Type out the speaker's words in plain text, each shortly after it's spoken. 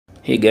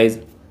Hey guys,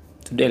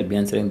 today I'll be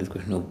answering this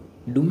question of,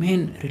 do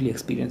men really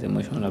experience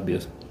emotional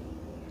abuse?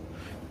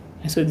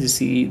 I saw this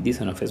see this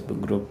on a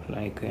Facebook group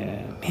like,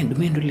 man, do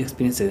men really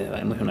experience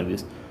emotional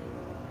abuse?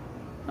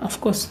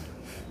 Of course,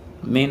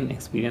 men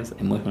experience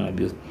emotional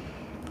abuse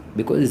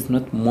because it's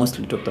not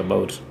mostly talked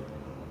about.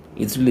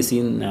 It's really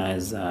seen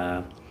as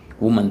a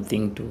woman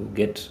thing to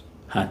get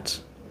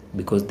hurt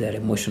because they're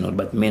emotional,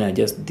 but men are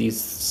just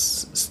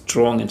this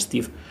strong and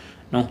stiff.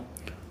 No,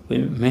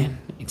 when men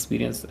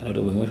experience a lot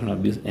of emotional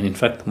abuse, and in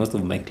fact, most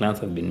of my clients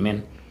have been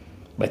men.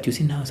 But you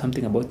see now,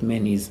 something about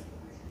men is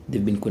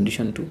they've been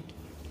conditioned to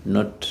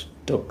not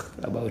talk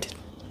about it.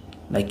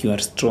 Like you are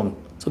strong.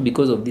 So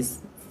because of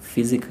this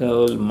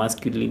physical,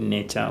 masculine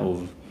nature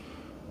of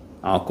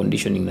our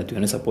conditioning that we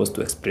are not supposed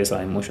to express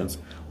our emotions,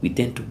 we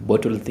tend to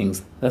bottle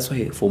things. That's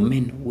why for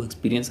men who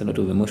experience a lot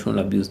of emotional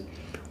abuse,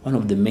 one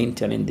of the main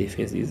challenges they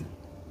face is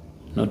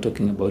not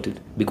talking about it.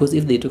 Because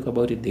if they talk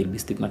about it, they'll be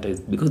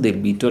stigmatized. Because they'll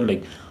be told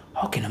like,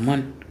 how can a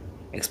man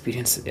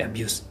experience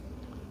abuse?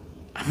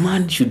 A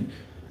man should,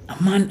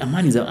 a man.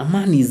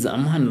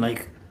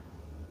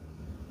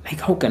 Like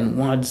how can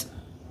words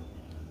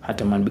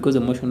hurt a man? Because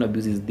emotional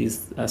abuse is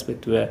this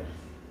aspect where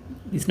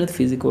it's not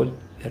physical.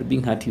 You're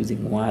being hurt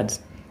using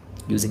words,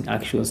 using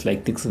actions,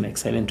 like things like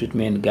silent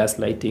treatment,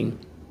 gaslighting,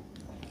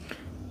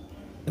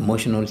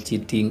 emotional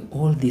cheating,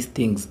 all these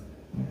things,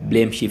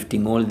 blame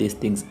shifting, all these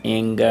things,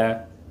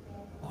 anger,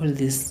 all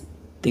these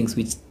things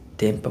which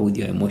temper with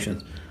your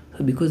emotions.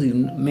 So because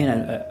men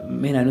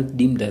are not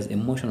deemed as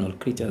emotional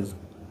creatures,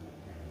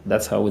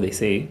 that's how they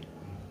say,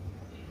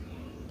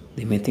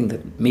 they may think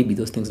that maybe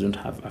those things don't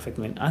have affect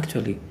men.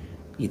 Actually,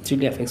 it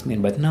really affects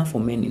men. But now for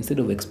men, instead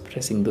of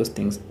expressing those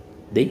things,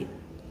 they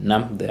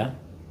numb their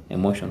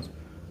emotions.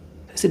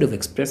 Instead of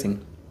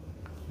expressing,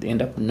 they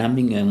end up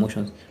numbing your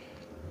emotions,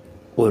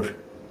 or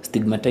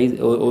stigmatize,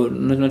 or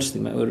not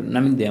stigma, or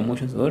numbing their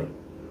emotions, or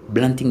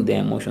blunting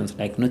their emotions,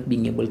 like not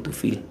being able to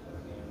feel.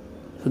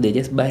 So they're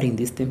just burying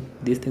these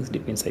things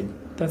deep inside.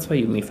 That's why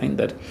you may find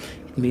that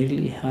it may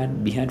really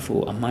be hard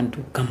for a man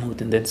to come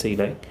out and then say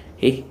like,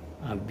 hey,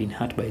 I've been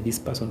hurt by this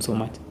person so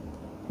much.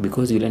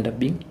 Because you'll end up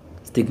being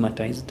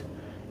stigmatized.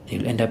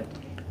 You'll end up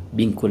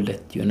being called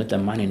that you're not a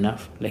man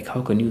enough. Like,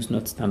 how can you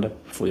not stand up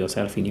for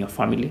yourself in your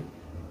family?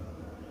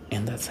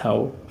 And that's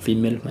how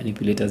female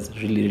manipulators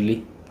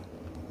really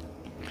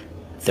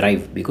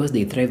thrive. Because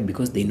they thrive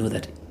because they know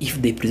that if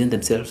they present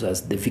themselves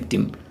as the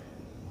victim,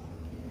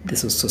 the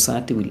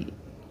society will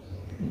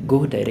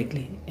go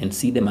directly and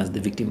see them as the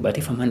victim. But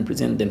if a man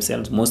presents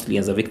themselves mostly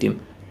as a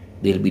victim,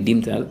 they'll be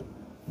deemed as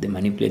the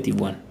manipulative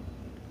one.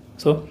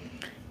 So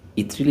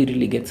it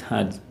really gets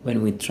hard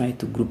when we try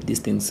to group these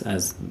things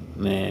as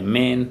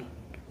men,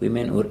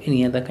 women, or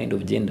any other kind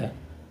of gender.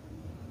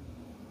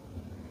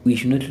 We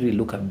should not really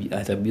look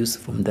at abuse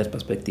from that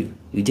perspective.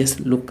 We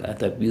just look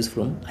at abuse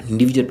from an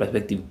individual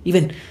perspective.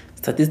 Even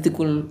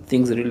statistical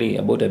things really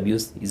about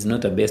abuse is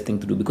not the best thing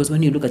to do, because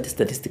when you look at it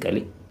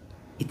statistically,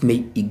 it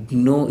may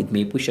ignore, it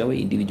may push away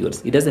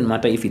individuals. It doesn't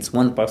matter if it's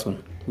one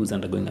person who's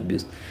undergoing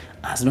abuse.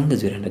 As long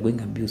as you're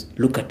undergoing abuse,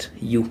 look at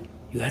you.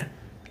 You are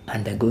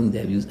undergoing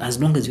the abuse. As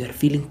long as you are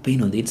feeling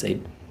pain on the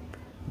inside,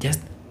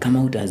 just come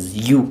out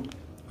as you,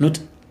 not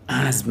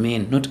as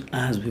men, not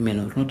as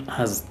women, or not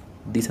as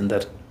this and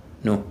that.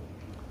 No.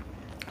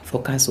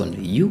 Focus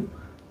on you.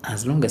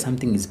 As long as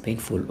something is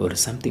painful or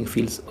something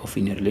feels off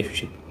in your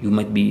relationship, you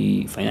might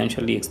be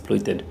financially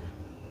exploited,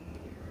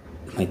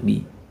 you might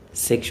be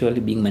sexually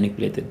being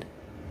manipulated.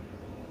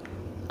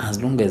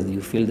 As long as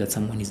you feel that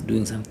someone is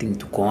doing something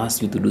to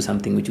coerce you to do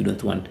something which you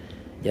don't want,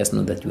 just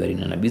know that you are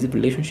in an abusive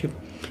relationship.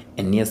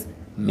 And yes,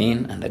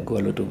 men undergo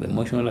a lot of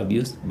emotional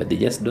abuse, but they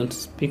just don't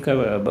speak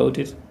about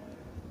it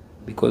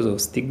because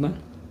of stigma,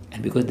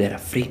 and because they're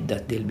afraid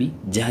that they'll be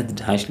judged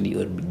harshly,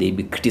 or they'll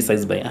be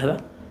criticized by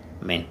other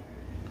men,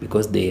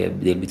 because they'll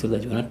be told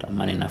that you're not a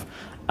man enough.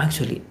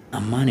 Actually,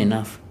 a man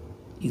enough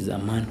is a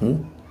man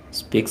who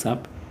speaks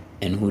up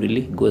and who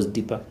really goes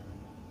deeper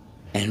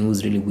and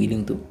who's really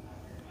willing to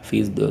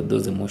feel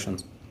those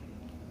emotions.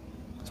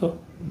 So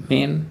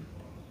men,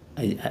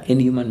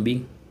 any human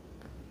being,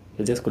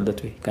 let's just call it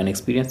that way, can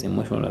experience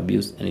emotional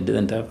abuse, and it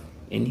doesn't have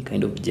any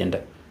kind of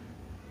gender.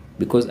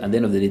 Because at the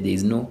end of the day, there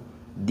is no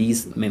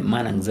this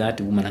man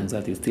anxiety, woman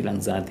anxiety. Is still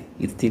anxiety,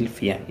 it's still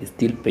fear, it's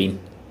still pain.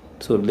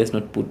 So let's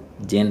not put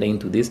gender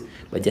into this,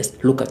 but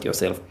just look at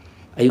yourself.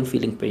 Are you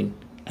feeling pain?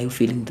 Are you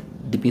feeling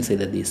deep inside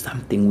that there's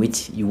something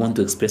which you want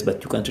to express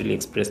but you can't really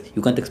express?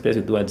 You can't express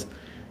with words.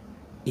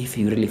 If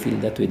you really feel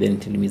that way, then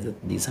it means that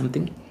there's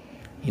something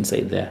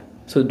inside there.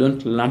 So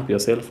don't lump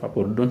yourself up,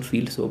 or don't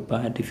feel so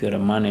bad if you're a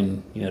man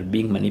and you're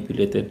being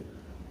manipulated.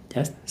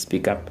 Just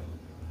speak up.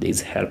 There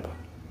is help.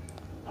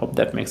 Hope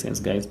that makes sense,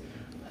 guys.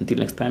 Until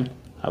next time,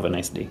 have a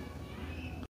nice day.